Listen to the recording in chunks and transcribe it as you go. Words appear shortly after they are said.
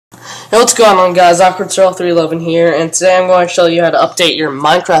Hey, what's going on, guys? Squirtle311 here, and today I'm going to show you how to update your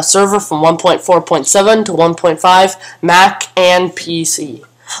Minecraft server from 1.4.7 to 1.5 Mac and PC.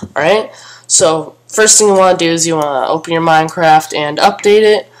 Alright, so first thing you want to do is you want to open your Minecraft and update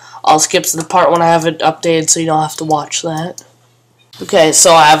it. I'll skip to the part when I have it updated so you don't have to watch that. Okay,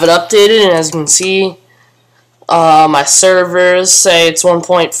 so I have it updated, and as you can see, my servers say it's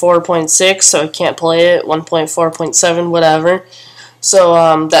 1.4.6, so I can't play it. 1.4.7, whatever. So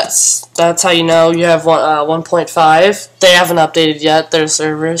that's how you know you have 1.5. They haven't updated yet their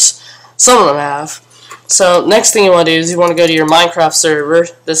servers. Some of them have. So next thing you want to do is you want to go to your Minecraft server.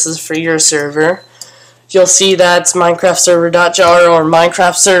 This is for your server. You'll see that's Minecraft server.jar or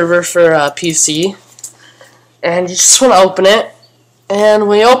Minecraft server for PC. And you just want to open it. And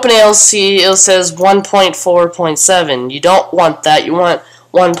when you open it, you'll see it says 1.4.7. You don't want that. You want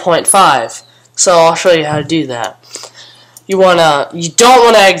 1.5. So I'll show you how to do that. You don't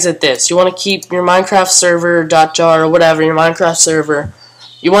want to exit this. You want to keep your Minecraft server.jar or whatever, your Minecraft server.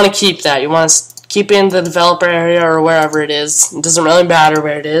 You want to keep that. You want to keep it in the developer area or wherever it is. It doesn't really matter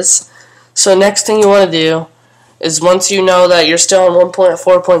where it is. So next thing you want to do is once you know that you're still on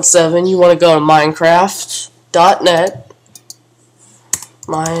 1.4.7, you want to go to Minecraft.net.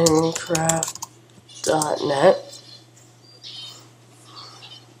 Minecraft.net.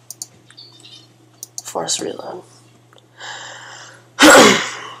 Force reload.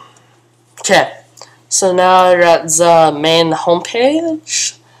 Okay, so now you're at the main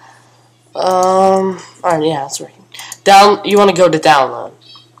homepage. Alright, yeah, it's working. You want to go to download.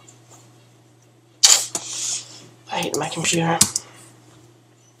 I hate my computer.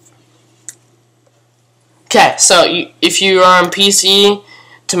 Okay, so if you are on PC,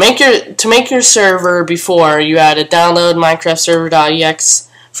 to make your server before, you added download Minecraft server.exe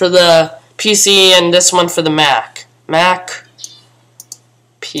for the PC and this one for the Mac. Mac,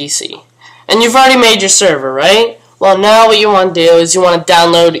 PC. And you've already made your server, right? Well, now what you want to do is you want to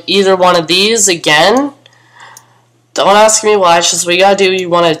download either one of these again. Don't ask me why, it's just what you gotta do. You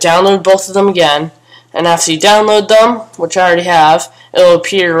want to download both of them again. And after you download them, which I already have, it will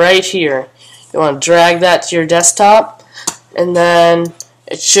appear right here. You want to drag that to your desktop, and then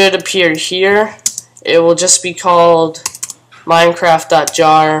it should appear here. It will just be called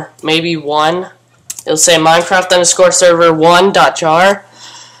Minecraft.jar, maybe 1. It'll say Minecraft_server1.jar.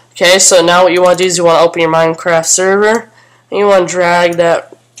 Okay, so now what you want to do is you want to open your Minecraft server, and you want to drag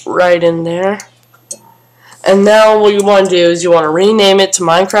that right in there. And now what you want to do is you want to rename it to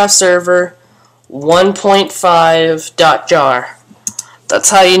Minecraft server 1.5.jar. That's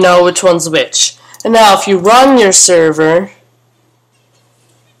how you know which one's which. And now if you run your server,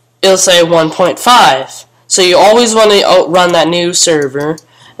 it'll say 1.5. So you always want to run that new server,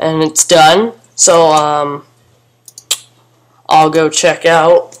 and it's done. So I'll go check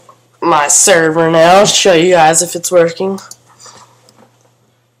out my server now, show you guys if it's working.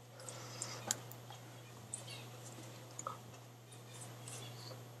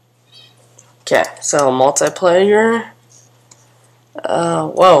 Okay, so multiplayer.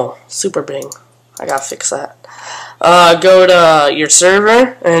 Whoa, super big. I gotta fix that. Go to your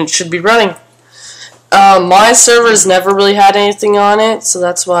server, and it should be running. My server's never really had anything on it, so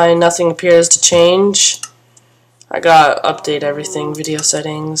that's why nothing appears to change. I gotta update everything, video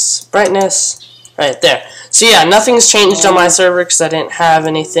settings, brightness, right there. So yeah, nothing's changed on my server because I didn't have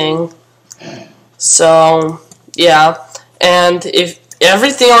anything. So yeah, and if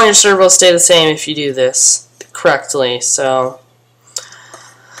everything on your server will stay the same if you do this correctly. So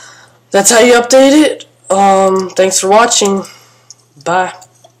that's how you update it. Thanks for watching. Bye.